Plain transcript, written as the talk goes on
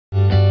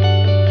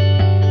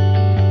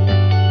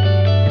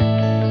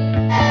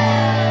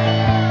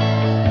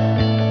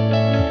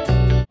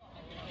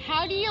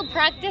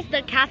practice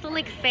the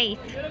Catholic faith?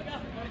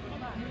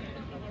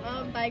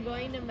 By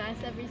going to Mass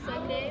every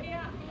Sunday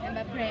and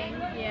by praying,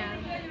 yeah.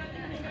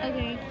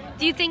 Okay.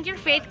 Do you think your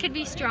faith could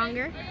be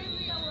stronger?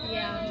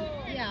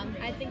 Yeah,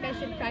 I think I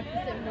should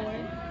practice it more.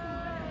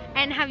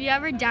 And have you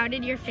ever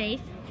doubted your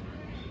faith?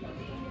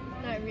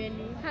 Not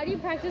really. How do you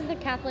practice the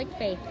Catholic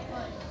faith?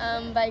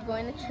 By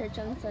going to church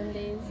on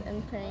Sundays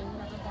and praying.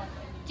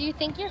 Do you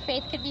think your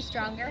faith could be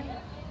stronger?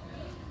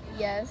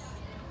 Yes.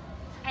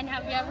 And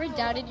have you ever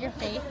doubted your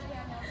faith?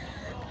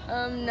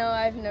 No,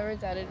 I've never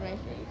doubted my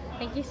faith.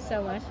 Thank you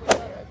so much.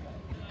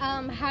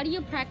 How do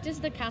you practice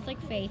the Catholic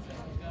faith?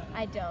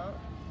 I don't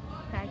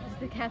practice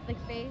the Catholic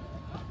faith.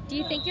 Do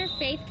you think your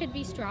faith could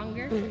be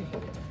stronger?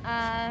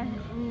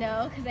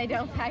 No, because I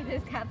don't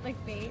practice Catholic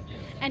faith.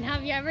 And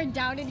have you ever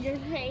doubted your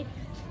faith?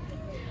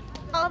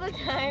 All the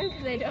time,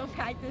 because I don't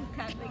practice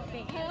Catholic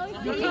faith.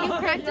 Do you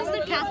practice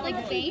the Catholic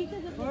faith?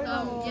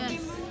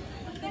 Yes.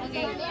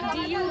 Okay.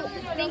 Do you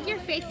think your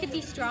faith could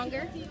be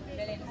stronger?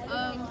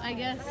 I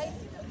guess.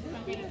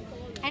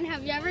 And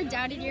have you ever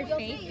doubted your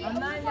faith?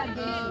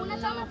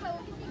 No.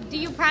 Do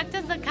you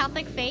practice the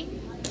Catholic faith?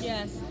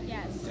 Yes.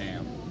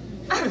 Damn.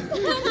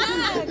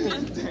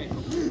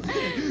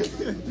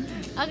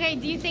 Okay,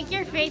 do you think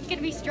your faith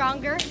could be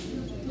stronger?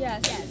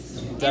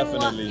 Yes.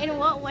 Definitely. In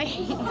what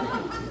way?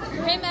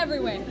 For him,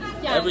 everywhere.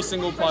 Yeah. Every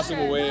single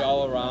possible way,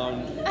 all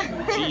around.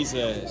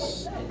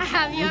 Jesus.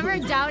 Have you ever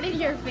doubted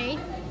your faith?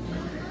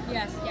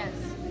 Yes.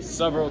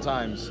 Several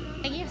times.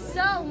 Thank you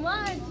so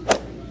much.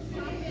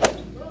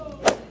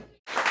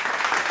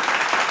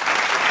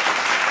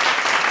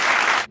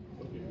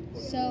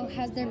 So,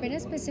 has there been a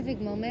specific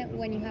moment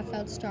when you have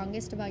felt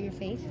strongest about your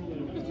faith?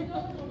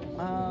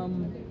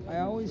 I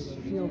always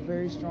feel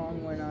very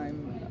strong when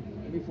I'm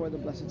before the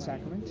Blessed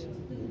Sacrament,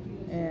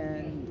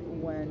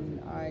 and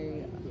when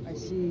I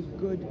see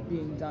good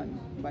being done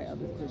by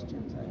other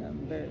Christians.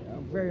 I'm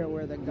very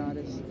aware that God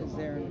is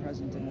there and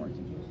present and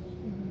working.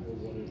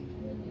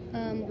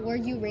 Were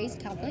you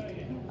raised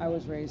Catholic? I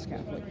was raised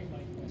Catholic.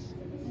 Yes.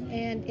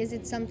 And is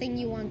it something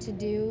you want to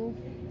do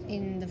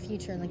in the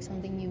future, like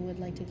something you would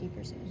like to keep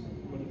pursuing?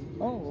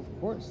 Oh, of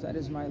course, that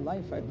is my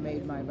life. I've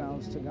made my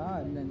vows to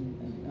God, and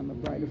I'm a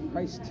bride of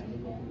Christ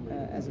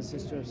as a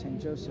sister of St.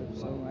 Joseph.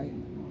 So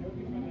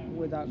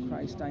without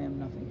Christ, I am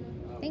nothing.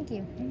 Thank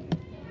you.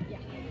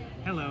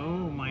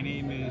 Hello, my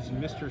name is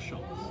Mr.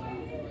 Schultz.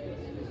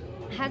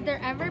 Has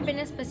there ever been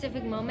a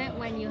specific moment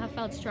when you have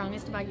felt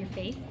strongest about your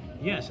faith?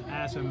 Yes,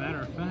 as a matter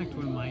of fact,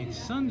 when my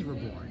sons were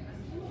born.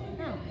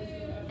 Oh.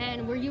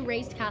 And were you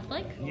raised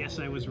Catholic? Yes,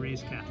 I was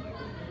raised Catholic.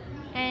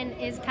 And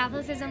is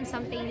Catholicism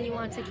something you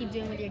want to keep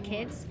doing with your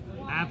kids?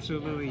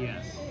 Absolutely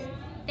yes.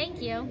 Thank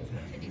you.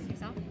 Introduce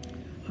yourself.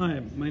 Hi,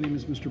 my name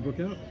is Mr.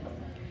 Bookout.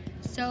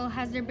 So,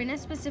 has there been a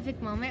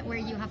specific moment where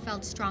you have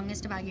felt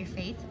strongest about your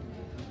faith?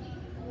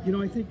 You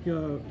know, I think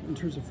in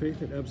terms of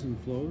faith, it ebbs and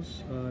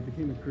flows. I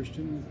became a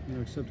Christian,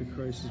 accepted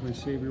Christ as my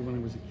Savior when I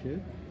was a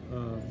kid,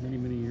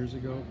 many years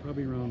ago,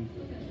 probably around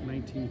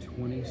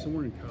 1920,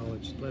 somewhere in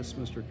college, last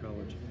semester of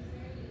college.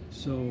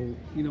 So,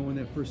 when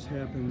that first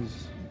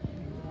happens,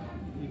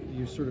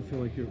 you sort of feel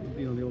like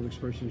the old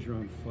expression is you're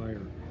on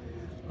fire.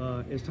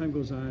 As time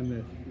goes on,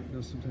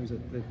 that sometimes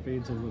that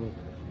fades a little.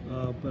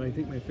 But I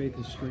think my faith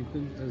is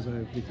strengthened as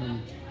I've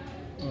become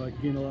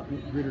gained a lot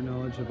greater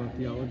knowledge about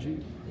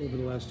theology over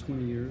the last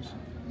 20 years.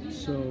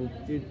 So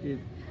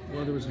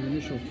while there was an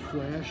initial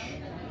flash,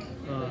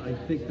 I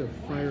think the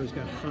fires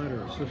got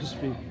hotter, so to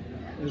speak,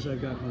 as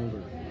I've gotten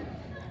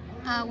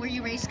older. Were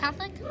you raised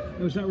Catholic?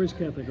 I was not raised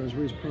Catholic. I was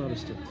raised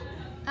Protestant.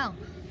 Oh.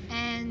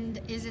 And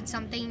is it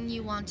something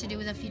you want to do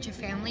with a future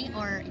family,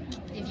 or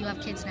if you have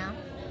kids now?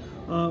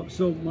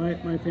 So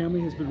my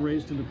family has been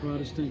raised in the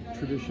Protestant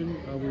tradition.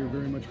 We are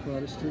very much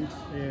Protestant,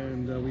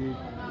 and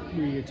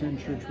we attend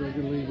church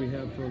regularly. We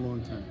have for a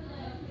long time.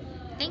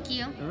 Thank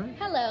you. All right.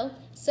 Hello.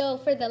 So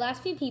for the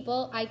last few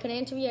people, I couldn't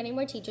interview any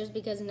more teachers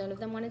because none of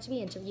them wanted to be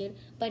interviewed.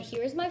 But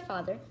here's my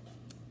father.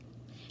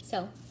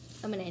 So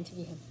I'm going to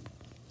interview him.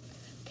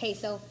 Okay,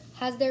 so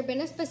has there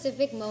been a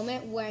specific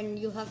moment when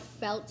you have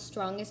felt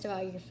strongest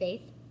about your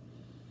faith?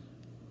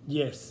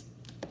 Yes,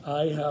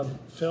 I have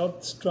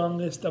felt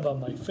strongest about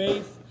my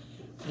faith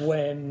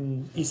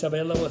when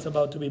Isabella was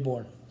about to be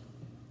born.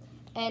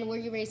 And were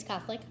you raised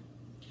Catholic?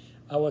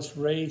 I was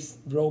raised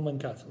Roman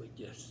Catholic,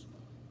 yes.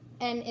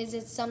 And is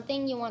it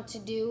something you want to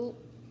do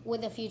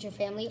with a future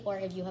family, or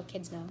if you have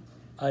kids now?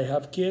 I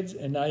have kids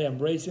and I am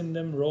raising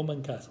them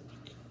Roman Catholic.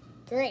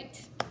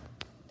 Great.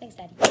 Thanks,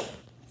 Daddy.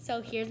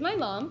 So here's my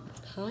mom.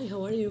 Hi,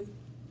 how are you?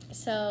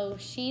 So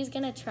she's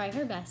gonna try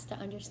her best to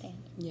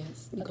understand.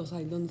 Yes, because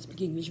I don't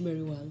speak English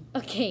very well.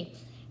 Okay.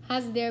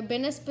 Has there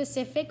been a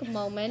specific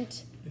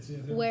moment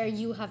where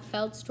you have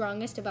felt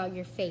strongest about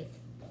your faith?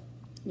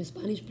 In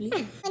Spanish, please.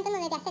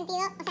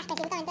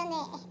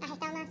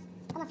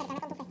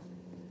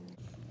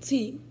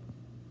 Sí.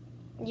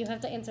 You have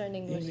to answer in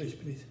English. English,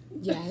 please.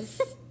 Yes.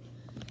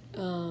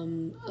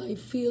 I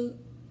feel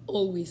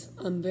always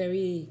I'm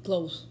very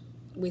close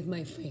with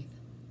my faith.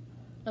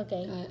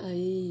 Okay.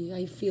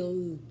 I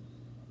feel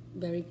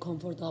very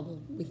comfortable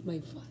with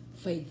my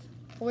faith.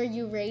 Were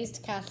you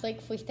raised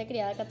Catholic? ¿Fuiste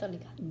criada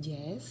católica?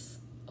 Yes,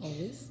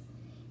 always.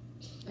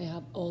 I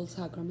have all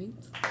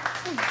sacraments.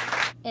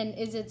 And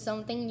is it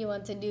something you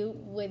want to do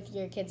with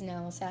your kids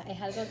now? O sea, ¿es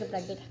algo que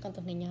practicas con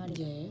tus niños ahorita?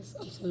 Yes,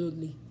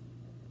 absolutely.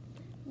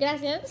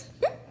 Gracias.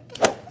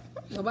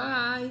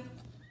 Bye-bye.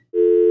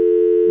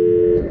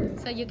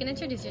 So you can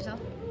introduce yourself.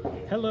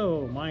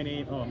 Hello, my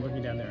name. Oh, I'm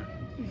looking down there.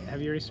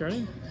 Have you already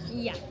started?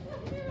 Yeah.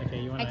 Okay,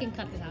 you want I can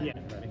cut this out. Yeah,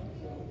 ready.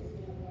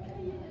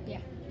 Yeah.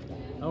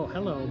 Oh,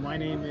 hello, my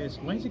name is.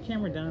 Why is the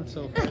camera down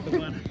so far at the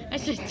bottom? I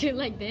should do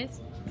like this.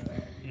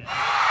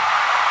 Yeah.